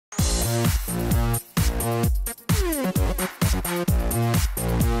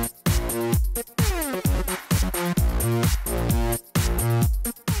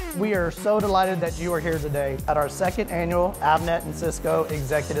We are so delighted that you are here today at our second annual Avnet and Cisco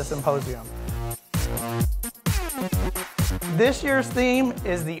Executive Symposium. This year's theme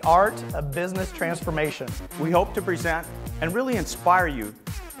is the art of business transformation. We hope to present and really inspire you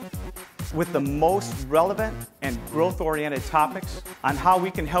with the most relevant and growth-oriented topics on how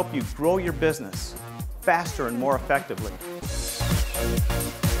we can help you grow your business faster and more effectively.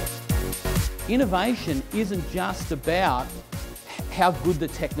 Innovation isn't just about how good the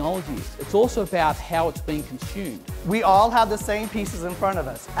technology is. It's also about how it's being consumed. We all have the same pieces in front of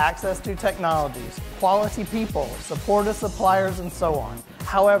us: access to technologies, quality people, supportive suppliers, and so on.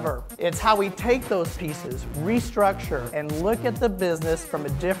 However, it's how we take those pieces, restructure, and look at the business from a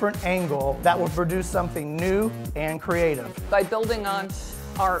different angle that will produce something new and creative. By building on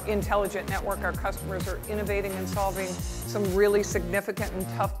our intelligent network, our customers are innovating and solving some really significant and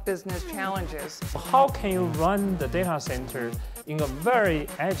tough business challenges. How can you run the data center in a very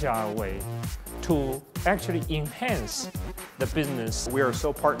agile way to actually enhance the business? We are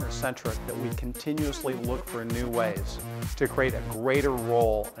so partner-centric that we continuously look for new ways to create a greater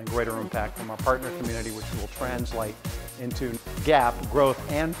role and greater impact from our partner community, which will translate into GAAP, growth,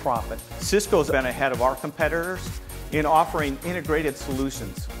 and profit. Cisco's been ahead of our competitors in offering integrated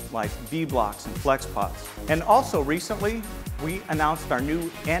solutions like V-Blocks and FlexPods. And also recently, we announced our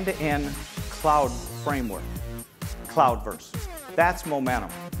new end-to-end cloud framework, Cloudverse. That's momentum.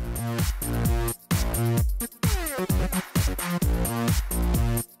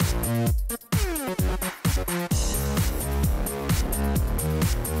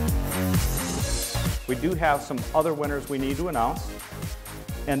 We do have some other winners we need to announce.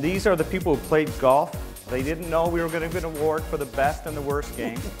 And these are the people who played golf. They didn't know we were going to get an award for the best and the worst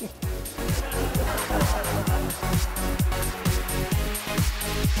game.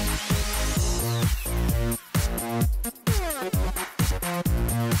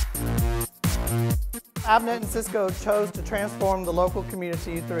 Avnet and Cisco chose to transform the local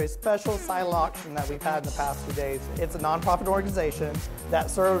community through a special silent auction that we've had in the past 2 days. It's a nonprofit organization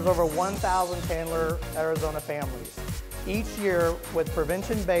that serves over 1,000 Chandler, Arizona families each year with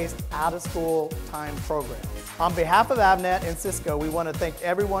prevention-based out-of-school time programs. On behalf of Avnet and Cisco, we want to thank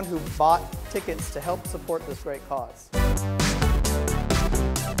everyone who bought tickets to help support this great cause.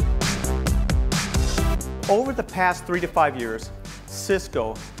 Over the past 3 to 5 years,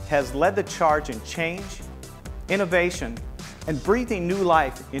 Cisco has led the charge in change, innovation, and breathing new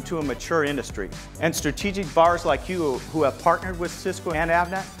life into a mature industry. And strategic buyers like you who have partnered with Cisco and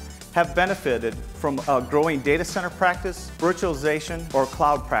Avnet have benefited from a growing data center practice, virtualization, or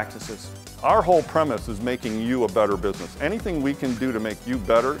cloud practices. Our whole premise is making you a better business. Anything we can do to make you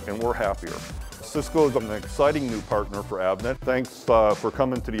better, and we're happier. Cisco is an exciting new partner for Avnet. Thanks for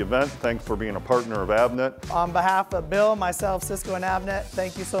coming to the event. Thanks for being a partner of Avnet. On behalf of Bill, myself, Cisco, and Avnet,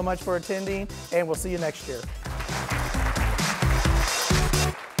 thank you so much for attending, and we'll see you next year.